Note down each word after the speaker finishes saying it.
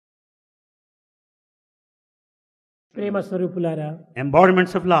ప్రేమ స్వరూపులారా,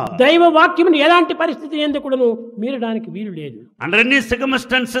 embodiments of love. దైవ వాక్యమును ఎలాంటి పరిస్థితి ఎందుకును మీరడానికి వీలు లేదు. Under any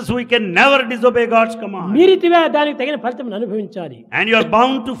circumstances we can never disobey God's command. మీరితివే దానికి తగిన ఫలితం అనుభవించాలి. And you are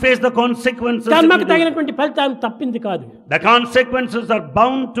bound to face the consequences. కర్మకు తగినటువంటి ఫలితాన్ని తప్పింది కాదు. The consequences are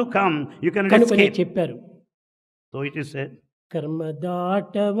bound to come. You cannot escape. చెప్పారు. So it is said.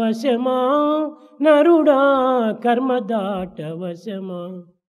 కర్మదాట వశమా నరుడా, కర్మదాట వశమా,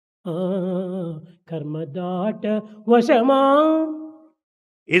 కర్మదాట వశమా.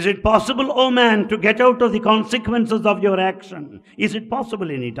 Is it possible, O man, to get out of the consequences of your action? Is it possible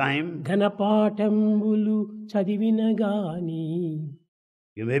any time? ఘనపాఠంబులు చదివినగాని,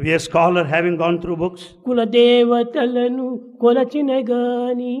 you may be a scholar having gone through books. కులదేవతలను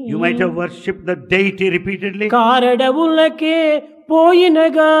కొలచినగాని, you might have worshipped the deity repeatedly. కారడవులకే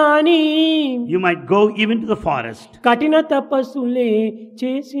పోయినగాని, you might go even to the forest. కఠిన తపస్సులే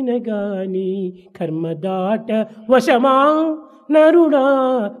చేసినగాని, కర్మదాట వశమా నరుడా,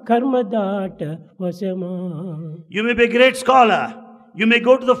 కర్మదాట వశమా. You may be a great scholar. You may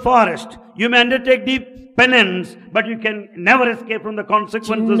go to the forest. You may undertake deep penance, but you can never escape from the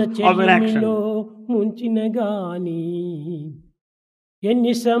consequences of your action. ముంచినగాని,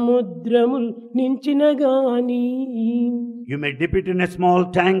 ఎన్ని సముద్రములు నించినగాని, you may dip it in a small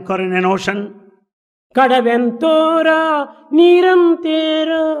tank or in an ocean. కడవెంతోరా నీరం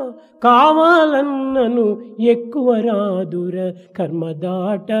తేరా, కావాలన్నను ఎక్కువ రాదుర,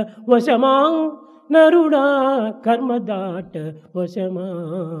 కర్మదాట వశమా నరుడా, కర్మదాట వశమా.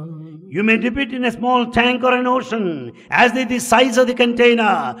 You may dip it in a small tank or an ocean. As is the size of the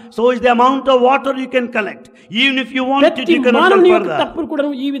container, so is the amount of water you can collect. Even if you want it, you cannot go further. తప్పులు కూడా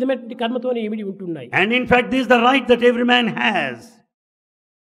ఈ విధమైన కర్మతోనే ఇమిడి ఉంటున్నాయి. And in fact, this is the right that every man has.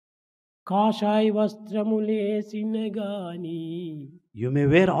 కాషాయ వస్త్రములేసినగాని, you may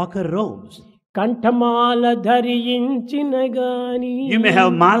wear ochre robes. కంఠమాల ధరించినగాని, you may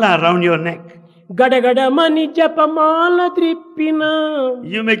have mala around your neck. గడగడమని జపమాల త్రిప్పిన,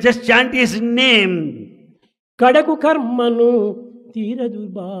 you may just chant his name. కడకు కర్మను తీరదు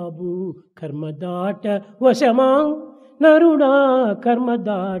బాబు, కర్మదాట వశమా నరుడా,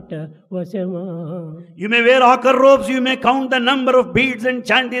 కర్మదాట వశమా. you may wear ochre robes, you may count the number of beads and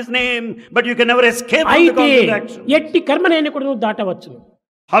chant his name, but you can never escape from the contradiction. ఎట్టి కర్మనైనా కూడా నువ్వు దాటవచ్చు.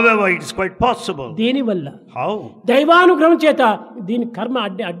 However, it is quite possible. దేనివల్ల? How? దైవానుగ్రహం చేత దీని కర్మ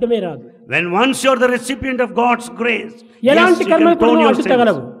అడ్డమే రాదు. When once you are the recipient of God's grace, ఎలాంటి కర్మలు కూడా అడ్డు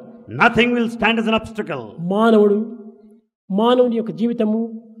తగలవు. Nothing will stand as an obstacle. మానవుని యొక్క జీవితము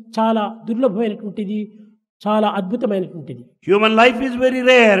చాలా దుర్లభమైనటువంటిది, చాలా అద్భుతమైనటువంటిది. Human life is very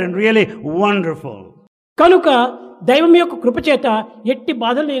rare and really wonderful. కనుక దైవం యొక్క కృప చేత ఎట్టి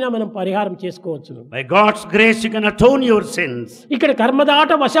బాధలైనా మనం పరిహారం చేసుకోవచ్చు. By God's grace you can atone your sins. ఇక్కడ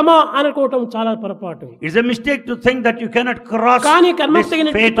కర్మదాట వశమా అనుకోవటం చాలా పొరపాటు. It's a mistake to think that you cannot cross కానీ this కర్మస్తగిన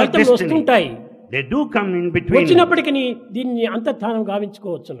fate of destiny. వస్తుంటాయి. They do come in between. వచ్చినప్పటికీ దీన్ని అంతర్ధానం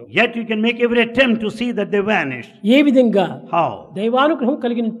గావించుకోవచ్చును. Yet you can make every attempt to see that they vanish. ఏ విధంగా? How? దైవానుగ్రహం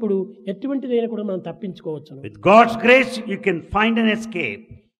కలిగినప్పుడు ఎటువంటిదైనా కూడా మనం తప్పించుకోవచ్చును. With God's grace you can find an escape.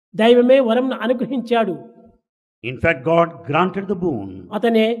 దైవమే వరంను అనుగ్రహించాడు. In fact, God granted the boon.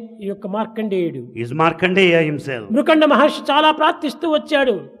 అతనే ఈ యొక్క మార్కండేయుడు. Is Markandeya himself. మృకండ మహర్షి చాలా ప్రార్థిస్తూ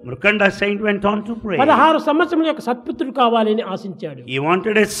వచ్చాడు. Mrukanda saint went on to pray. 16 సంవత్సరముల యొక్క సత్పుత్రుడు కావాలని ఆశించాడు. He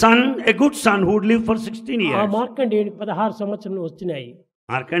wanted a son, a good son who would live for 16 years. ఆ మార్కండేయుడికి 16 సంవత్సరములు వస్తున్నాయి.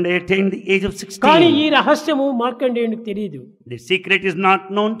 Markandeya attained the age of 16. కానీ ఈ రహస్యము మార్కండేయునికి తెలియదు. The secret is not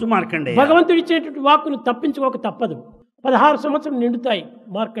known to Markandeya. భగవంతుడు ఇచ్చినటువంటి వాక్కును తప్పించుకోక తప్పదు. 16 సంవత్సరం నిండుతాయి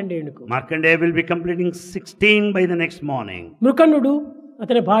మార్కండేయునికి. Markandeya will be completing 16 by the next morning. Mrikandu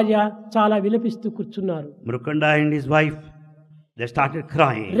అతని భార్య చాలా విలపిస్తూ కూర్చున్నారు. Mrukanda and his wife, they started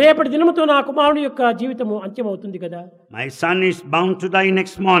crying. రేపటి దినముతో నా కుమారుడి యొక్క జీవితము అంత్యమవుతుంది కదా. My son is bound to die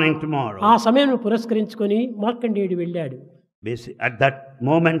next morning tomorrow. ఆ సమయం పురస్కరించుకొని మార్కండేయుడు వెళ్ళాడు. At that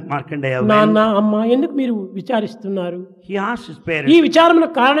moment, Markandeya నాన్న అమ్మ ఎందుకు మీరు విచారిస్తున్నారు? He asked his ఈ parents.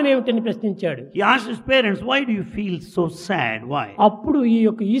 విచారమునకు కారణం ఏమిటని ప్రశ్నించాడు. He asked his parents, why do you feel so sad? Why? అప్పుడు ఈ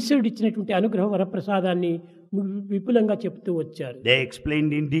యొక్క ఈశ్వరుడు ఇచ్చినటువంటి అనుగ్రహ వరప్రసాదాన్ని విపులంగా చెప్తూ వచ్చారు. They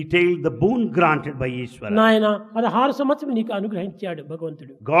explained in detail the boon granted by Ishvara. నాయన 16 సంవత్సరం నీకు అనుగ్రహించాడు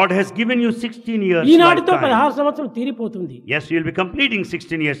భగవంతుడు. God has given you 16 years. ఈనాటితో lifetime. 16 సంవత్సరం తీరిపోతుంది. Yes, you will be completing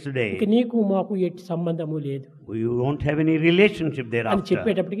 16 years today. ఇక నీకు మాకు ఎట్టి సంబంధము లేదు. You won't have any relationship అని thereafter.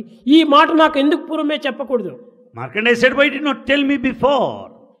 చెప్పేటప్పటికి ఈ మాట నాకు ఎందుకు పూర్వమే చెప్పకూడదు? Markandeya said, why did not tell me before?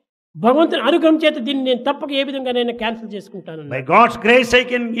 భగవంతుని అనుగ్రహం చేత దీన్ని నేను తప్పక ఏ విధంగా నేను క్యాన్సిల్ చేసుకుంటాను. By God's grace I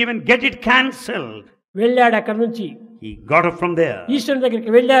can even get it cancelled. వెళ్ళాడు అక్కడి నుంచి. He got up from there. ఈశ్వరుని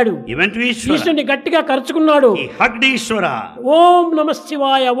దగ్గరికి వెళ్ళాడు. He went to Ishvara. ఈశ్వరుని గట్టిగా కరుచుకున్నాడు. He hugged Ishvara. ఓం నమః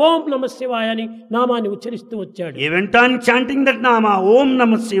శివాయ, ఓం నమః శివాయ అని నామాన్ని ఉచ్చరిస్తూ వచ్చాడు. He went on chanting that nama, Om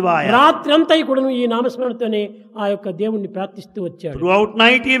Namah Shivaya. రాత్రి అంతా కూడా ఈ నామస్మరణతోనే ఆ యొక్క దేవుణ్ణి ప్రార్థిస్తూ వచ్చాడు. Throughout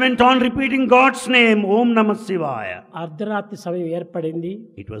night he went on repeating God's name, Om Namah Shivaya. అర్ధరాత్రి సమయం ఏర్పడింది.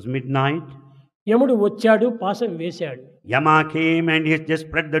 It was midnight. యముడు వచ్చాడు, పాశం వేశాడు. Yama came and he just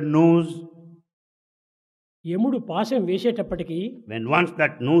spread the noose. యముడు పాశం వేసేటప్పటికి When once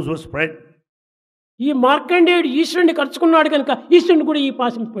that noose was spread, ఈ మార్కండేయుడు ఈశ్వరుని కరుచుకున్నాడు కనుక ఈశ్వరుని కూడా ఈ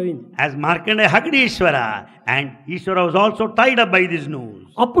పాశం పోయింది. as Markandeya hugged Ishvara, and Ishvara was also tied up by this noose.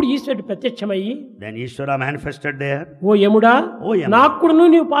 అప్పుడు ఈశ్వరుడు ప్రత్యక్షమయ్యి, Then Ishvara manifested there. ఓ యముడా, ఓ యమ. నాకు కూడా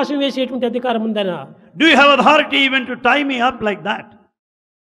నీవు పాశం వేసేటువంటి అధికారం ఉందనా? Do you have authority even to tie me up like that?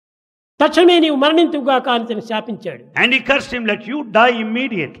 తక్షణమే నీవు మరణింతుగాక అని తను శాపించాడు. And he cursed him, let you die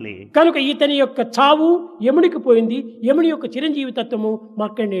immediately. కనుక ఇతని యొక్క చావు యముడికి పోయింది, యముడి యొక్క చిరంజీవి తత్వము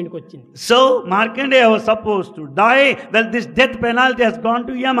మార్కండేయునికి వచ్చింది. So Markandeya was supposed to die. Well, this death penalty has gone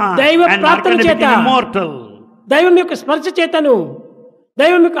to Yama, దైవ and ప్రార్థన Markandeya చేత, became immortal. దైవం యొక్క స్పర్శ చేతను,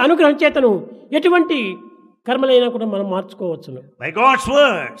 దైవం యొక్క అనుగ్రహం చేతను ఎటువంటి కర్మలైనా కూడా మనం మార్చుకోవచ్చును. By God's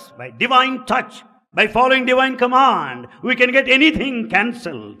words, by divine touch, by following divine command, we can get anything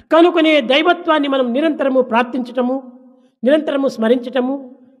cancelled. కనుకనే దైవత్వాన్ని మనం నిరంతరము ప్రార్థించటము, నిరంతరము స్మరించటము,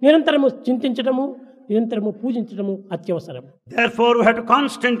 నిరంతరము చింతించటము, నిరంతరము పూజించటము అత్యవసరం. Therefore, we have to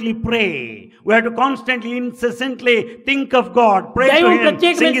constantly pray. We have to constantly, incessantly think of God, pray to దైవం Him, sing His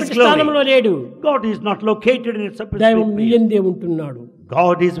ప్రత్యేకమైన glory. స్థానంలో లేడు. God is not located in a separate దైవం place. నీయందే ఉంటున్నాడు.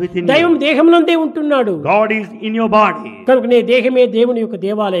 God is within దైవం you. దేహమునందే ఉంటున్నాడు. God is in your body. కనుకనే దేహమే దేవుని యొక్క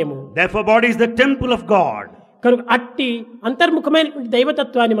దేవాలయము. Therefore, body is the temple of God. కనుక అట్టి అంతర్ముఖమైనటువంటి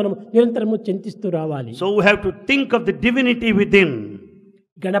దైవతత్వాన్ని మనం నిరంతరము చింతిస్తూ రావాలి. So we have to think of the divinity within.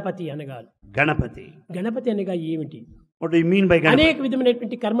 Ganapati అనగా, Ganapati. గణపతి అనగా ఏమిటి? What do you mean by Ganapati? అనేక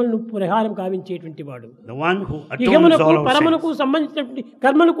విధమైనటువంటి కర్మలను పరిహారం గావించేటువంటి వాడు. The one who atones ఇహమునకు all our పరమునకు sins. సంబంధించినటువంటి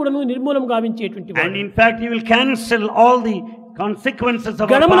కర్మలు కూడా నిర్మూలం గావించేటువంటి And వాడు. in fact, he will cancel all the consequences of our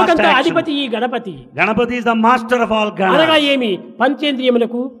past గణములకంతా actions. అధిపతి ఈ Ganapati. Ganapati is the master of all అనగా ganas. ఏమి?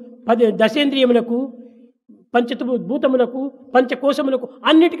 పంచేంద్రియములకు, దశేంద్రియములకు, పంచభూతములకు, పంచకోశములకు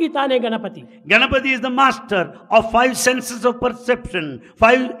అన్నిటికీ తానే Ganapati. Ganapati is the master of 5 senses of perception,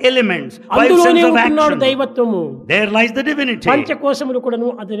 5 elements, 5 అందులోనే senses of ఉంటున్నాడు action. దైవత్వము. There lies the divinity. పంచకోశములు కూడాను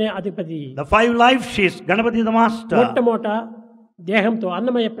అతనే అధిపతి. The 5 life sheaths, Ganapati is the master. మొట్టమొదట దేహంతో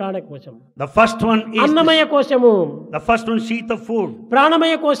అన్నమయ ప్రాణకోశం, The first one is అన్నమయ కోశము, the first one sheath of food,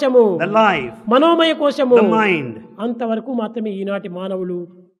 ప్రాణమయ కోశము, the life, మనోమయ కోశము. the mind. అంతవరకు మాత్రమే ఈనాటి మానవులు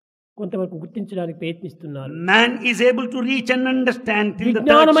కొంతవరకు గుర్తించడానికి ప్రయత్నిస్తున్నారు. Man is able to reach and understand till the third sheath.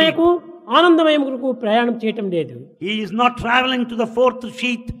 విజ్ఞానమయకు ఆనందమయముకు ప్రయాణం చేయటం లేదు. He is not traveling to the fourth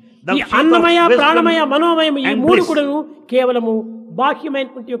sheath. The ఈ sheath of అన్నమయ, wisdom ప్రాణమయ, మనోమయం ఈ and మూడు bliss. కూడాను కేవలము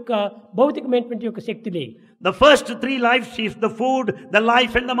బాహ్యమైనటువంటి యొక్క భౌతికమైనటువంటి యొక్క శక్తులే. The first 3 life sheaths, the food, the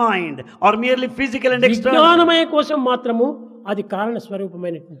life and the mind, are merely physical and external. విజ్ఞానమయ కోసం మాత్రము అది కారణ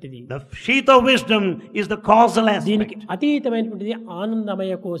స్వరూపమైనటువంటిది. The sheath of wisdom is the causal దీనికి aspect. అతీతమైనటువంటిది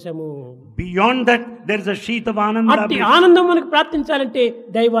ఆనందమయ కోశము. Beyond that, there is a sheath of Ananda. అట్టి bliss. ఆనందం మనకు ప్రాప్తించాలంటే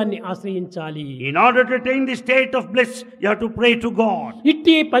దైవాన్ని ఆశ్రయించాలి. In order to attain the state of bliss, you have to pray to God.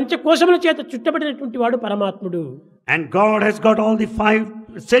 ఇట్టి పంచకోశముల చేత చుట్టబడినటువంటి వాడు పరమాత్ముడు. And God has got all the 5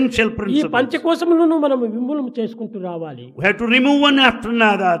 essential ఈ principles. పంచకోశములను మనం విమూలం చేసుకుంటూ రావాలి. We have to remove one after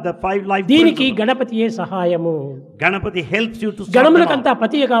another, the 5 life దీనికి principles. గణపతియే సహాయము. Ganapati helps you to sort them out. గణములకంతా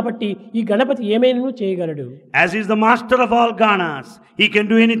పతియే కాబట్టి ఈ గణపతి ఏమైనా చేయగలడు. As he is the master of all ganas, he can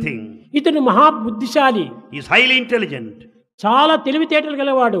do anything. ఇతను మహాబుద్ధిశాలి, He is highly intelligent, చాలా తెలివితేటలు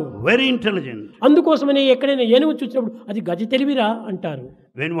గలవాడు. very intelligent. అందుకోసమనే ఎక్కడైనా ఏనుగు చూసినప్పుడు అది గజ తెలివిరా అంటారు.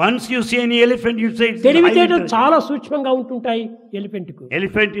 When once you see any elephant, you say it's highly తెలివితేటలు intelligent. చాలా సూక్ష్మంగా ఉంటుంటాయి ఎలిఫెంట్కు.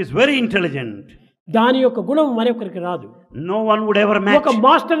 Elephant is very intelligent. దాని యొక్క గుణం మరొకరికి రాదు. No one would ever match. ఒక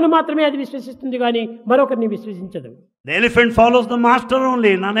మాస్టర్ను మాత్రమే అది విశ్వసిస్తుంది కానీ మరొకరిని విశ్వసించదు. The elephant follows the master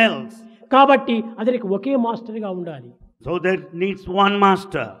only, none else. కాబట్టి అతనికి ఒకే మాస్టర్గా ఉండాలి. So there needs one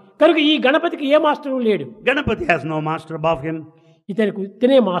master. కనుక ఈ గణపతికి ఏ మాస్టరు లేడు. Ganapati has no master above him.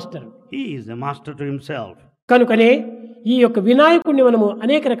 ఇతనే master. He is a master to himself. కనుకనే ఈ యొక్క వినాయకుడిని మనము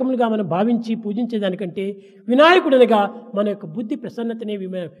అనేక రకములుగా మనం భావించి పూజించేదానికంటే వినాయకుడనగా మన యొక్క బుద్ధి ప్రసన్నతనే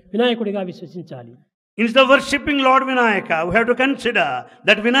వినాయకుడిగా విశ్వసించాలి. Instead of worshipping Lord Vinayaka, we have to consider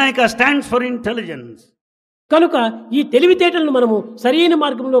that Vinayaka stands for intelligence. కనుక ఈ తెలివితేటలను మనము సరైన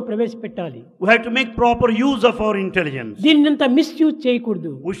మార్గంలో ప్రవేశపెట్టాలి. We have to make proper use of our intelligence. దీన్నంత మిస్యూజ్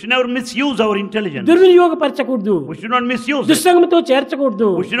చేయకూడదు. We should never misuse our intelligence. దుర్వినియోగపరచకూడదు. We should not misuse it. దుస్సంగంతో చేర్చకూడదు.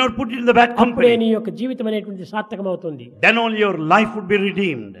 We should not put it in the bad అప్పుడే company. నీ యొక్క జీవితం అనేటువంటి సార్థకమవుతుంది. Then only your life would be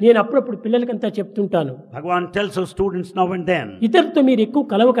redeemed. నేను అప్పుడప్పుడు పిల్లలకంతా చెప్తుంటాను, Bhagavan tells our students now and then, ఇతరులతో మీరు ఎక్కువ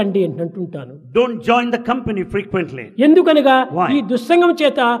కలవకండి అని అంటుంటాను. don't join the company frequently. ఎందుకనగా Why? ఈ దుస్సంగం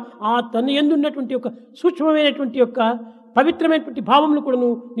చేత ఆ తన యందు ఉన్నటువంటి ఒక సూక్ష్మమైనటువంటి యొక్క పవిత్రమైనటువంటి భావములు కూడా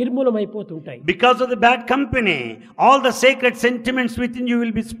నిర్మూలమైపోతుంటాయి. Because of the bad company, all the sacred sentiments within you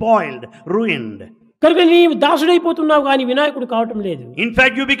will be spoiled, ruined. కనుక నీవు దాసుడైపోతున్నావు కానీ వినాయకుడు కావటం లేదు. In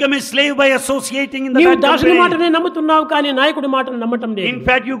fact, you become a slave by associating in the నీవు bad దాసుడి company. మాటనే నమ్ముతున్నావు కానీ నాయకుడి మాటను నమ్మటం లేదు. In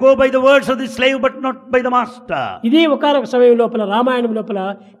fact, you go by the words of the slave but not by the master. ఇదే ఒకానొక సమయం లోపల రామాయణం లోపల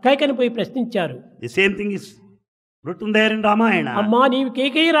కైకను పోయి ప్రశ్నించారు. The same thing is written there in Ramayana. అమ్మా నీవు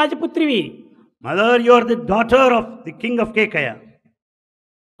కేకేయి రాజపుత్రివి, Mother, you are the daughter of the king of Kekaya.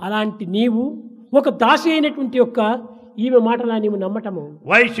 అలాంటి నీవు ఒక దాసి అయినటువంటి యొక్క ఈమె మాటలా నీవు నమ్మటము.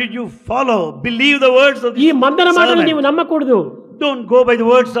 Why should you follow, believe the words of ఈ the మందన మాటలు servant? నీవు నమ్మకూడదు. Don't go by the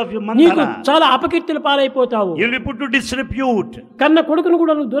words of your నీకు Mandara. చాలా అపకీర్తుల పాలైపోతావు. You'll be put to disrepute. కన్న కొడుకును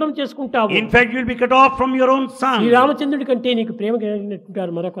కూడా నువ్వు దూరం చేసుకుంటావు. In fact, you'll be cut off from your own son. శ్రీరామచంద్రుడి కంటే నీకు ప్రేమ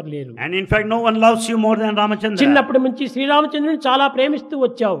కలిగినట్టు మరొకరు లేరు. And in fact, no one loves you more than Ramachandra. చిన్నప్పటి నుంచి శ్రీరామచంద్రుని చాలా ప్రేమిస్తూ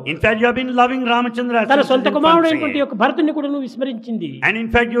వచ్చావు. In fact, you have been loving Ramachandra తన since సొంత his కుమారుడైనటువంటి infancy. యొక్క భరతుని కూడా నువ్వు విస్మరించింది. And in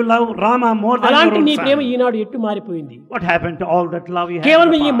fact, you love Rama more than your అలాంటి own నీ ప్రేమ son. ఈనాడు ఎట్టు మారిపోయింది. What happened to all that love you had?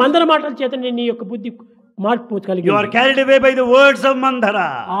 కేవలం in ఈ the past? మందర మాటల చేతనే నీ యొక్క బుద్ధి మార్పు కలిగి You are carried away by the words of Mandara.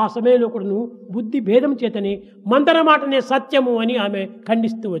 ఆ సమయంలో కూడా నువ్వు బుద్ధి భేదం చేతనే మందర మాటనే సత్యము అని ఆమె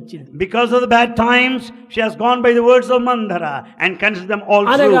ఖండిస్తూ వచ్చింది. Because of the bad times, she has gone by the words of Mandara and considered them all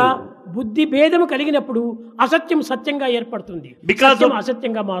అనగా true. బుద్ధి భేదము కలిగినప్పుడు అసత్యం సత్యంగా ఏర్పడుతుంది, Because సత్యం of-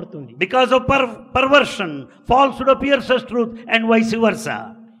 అసత్యంగా మారుతుంది. Because of perversion, falsehood appears as truth and vice versa.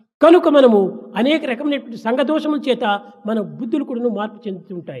 కనుక మనము అనేక రకమైనటువంటి సంఘదోషముల చేత మన బుద్ధులు కూడా మార్పు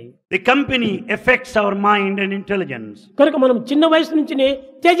చెందుతుంటాయి. The company affects our mind and intelligence. కనుక మనం చిన్న వయసు నుంచినే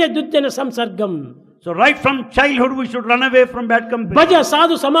Teja దుర్జన సంసర్గం, So right from childhood, we should run away from bad company. భజ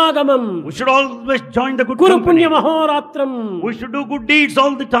సాధు సమాగమం, We should always join the good Guru company. పుణ్య మహోరాత్రం. We should do good deeds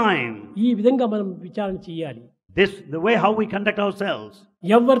all the time. ఈ విధంగా మనం విచారణ చేయాలి. This, the way how we conduct ourselves.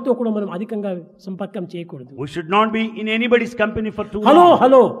 ఎవరితో కూడా మనం అధికంగా సంపర్కం చేయకూడదు. We should not be in anybody's company for too hello long.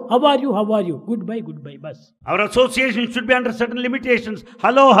 Hello, how are you, good bye bus. Our association should be under certain limitations.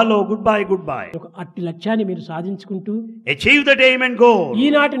 Hello, hello, goodbye. ఒక అట్టి లక్ష్యాన్ని మీరు సాధించుకుంటూ Achieve that aim and goal.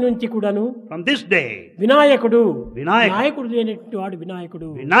 ఈనాటి నుంచి కూడాను From this day, వినాయకుడు, వినాయక. నాయకుడు లేనటువంటి వాడు వినాయకుడు,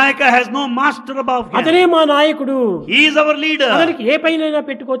 Vinayaka has no master above him. అతనే మా నాయకుడు. He is our leader. అతనికి ఏ పైనైనా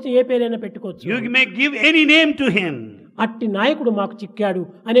పెట్టుకోవచ్చు, ఏ పేరైనా పెట్టుకోవచ్చు. You may give any name to him. అట్టి నాయకుడు మాకు చిక్కాడు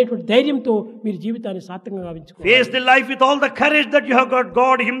అనేటువంటి ధైర్యంతో మీరు జీవితాన్ని సార్థకంగా గావించుకోవాలి. Face the life with all the courage that you have got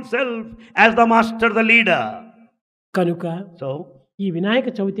God himself as the master, the leader. కనుక So, ఈ వినాయక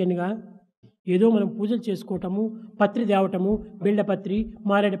చవితి అనగా ఏదో మనం పూజలు చేసుకోవటము, పత్రి తేవటము, బిళ్ళపత్రి,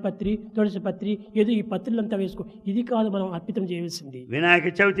 మారేడుపత్రి, తులసి పత్రి, ఏదో ఈ పత్రులంతా వేసుకో, ఇది కాదు మనం అర్పితం చేయవలసింది.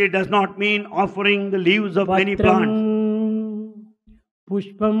 Vinayaka Chavithi does not mean offering the leaves of many పత్రం, plants.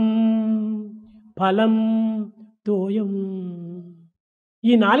 పుష్పం, ఫలం, తోయం,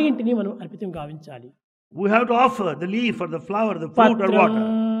 ఈ నాలుగింటిని మనం అర్పితం గావించాలి. We have to offer the leaf or the flower, the fruit or పత్రం, water.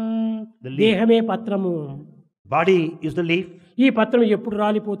 The leaf. దేహమే పత్రము. Body is the leaf. ఈ పత్రం ఎప్పుడు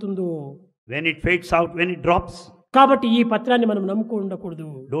రాలిపోతుందో, When it fades out, when it drops, కాబట్టి ఈ పత్రాన్ని మనం నమ్ముకో ఉండకూడదు.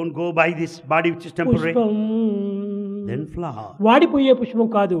 don't go by this body which is temporary. పుష్పం, Then flower. వాడిపోయే పుష్పం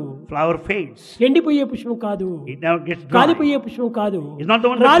కాదు, Flower fades. ఎండిపోయే పుష్పం కాదు, It never gets dry. కాలిపోయే పుష్పం కాదు, It's not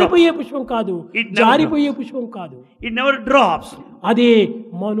the one that రాలిపోయే పుష్పం కాదు, It never జారిపోయే పుష్పం కాదు. It never drops. అదే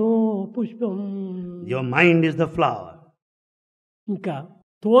మనో పుష్పం. Your mind is the flower. ఇంకా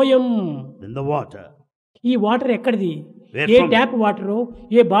తోయం, Then the water. ఈ వాటర్ ఎక్కడిది? Where ఏ from? ట్యాప్ వాటరో,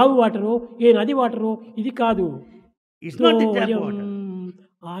 ఏ బావి వాటరో, ఏ నది వాటరో, ఇది కాదు. It's not the tap తోయం, water.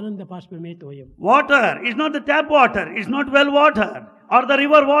 ఆనంద బాష్పమే తోయం. Water is not the tap water. It's not well water or the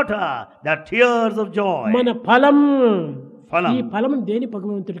river water. They are tears of joy. మన ఫలం, Phalam. ఈ ఫలం దేని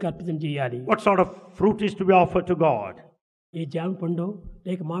భగవంతుడికి అర్పితం చేయాలి? What sort of fruit is to be offered to God? ఏ జామ పండు,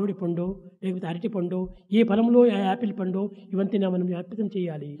 లేక మామిడి పండు, లేకపోతే అరటి పండు, ఏ ఫలంలో యాపిల్ పండు, ఇవంతా మనం అర్పితం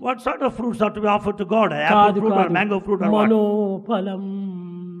చేయాలి. What sort of fruits are to be offered to God? కాదు Apple fruit or కాదు, mango fruit or what? మనో ఫలం.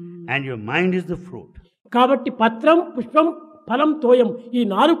 And your mind is the fruit. కాబట్టి పత్రం, పుష్పం, ఫలం తోయం ఈ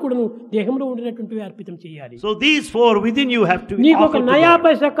నాలుగు కూడాను దేహంలో ఉండినటువంటివి అర్పితం చేయాలి. So these four within you have to నీకు ఒక offer to నయా God.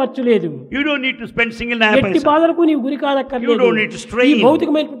 పైసా ఖర్చు లేదు. You don't need to spend single naya ఎట్టి paisa. బాధలకు నీవు గురి You కాదక్కర్లేదు. don't need to strain. ఈ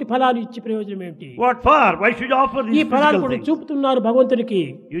భౌతికమైనటువంటి ఫలాలు ఇచ్చి ప్రయోజనం ఏమిటి? What for? Why should you offer ఈ these ఫలాలు physical కూడా things? చూపుతున్నారు భగవంతునికి.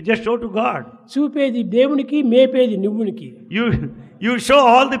 You just show to God. చూపేది దేవునికి, మేపేది నువ్వునికి. You show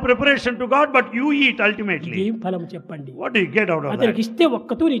all the preparation to God, but you eat ultimately. ఏం ఫలం చెప్పండి? What do you get out of అతనికి that? ఇస్తే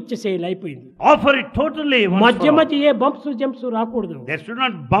ఒక్కతూరి ఇచ్చేసేయాలి, అయిపోయింది. Offer it totally once మధ్య for all. మధ్య ఏ బంప్స్ జంప్స్ రాకూడదు. There should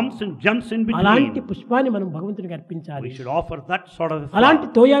not bumps and jumps in అలాంటి between. పుష్పాన్ని మనం భగవంతునికి అర్పించాలి. We should offer that sort of అలాంటి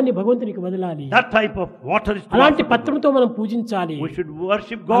flower. తోయాన్ని భగవంతునికి వదలాలి. That type of water is to అలాంటి offer to పత్రంతో మనం పూజించాలి. God. We should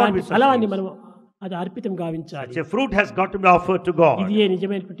worship God అలాంటి with such ఫలాన్ని things. మనం అది అర్పితం గావించాలి. Such a fruit has got to be offered to God. ఇది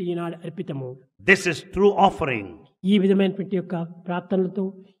నిజమైనటువంటి ఈనాడు అర్పితము. This is true offering. ఈ విధమైనటువంటి యొక్క ప్రార్థనలతో,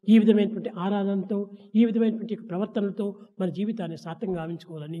 ఈ విధమైనటువంటి ఆరాధనతో, ఈ విధమైనటువంటి యొక్క ప్రవర్తనలతో మన జీవితాన్ని సార్థకంగా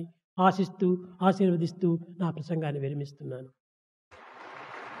గావించుకోవాలని ఆశిస్తూ ఆశీర్వదిస్తూ నా ప్రసంగాన్ని విరమిస్తున్నాను.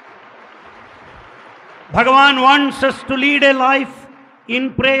 Bhagavan wants us to lead a life in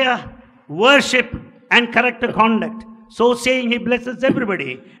prayer, worship and correct conduct. So saying, he blesses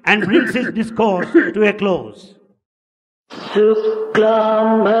everybody and brings his discourse to a close.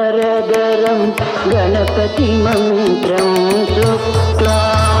 शुक्लाम्बरधरं गणपतिमन्त्रं शुक्ला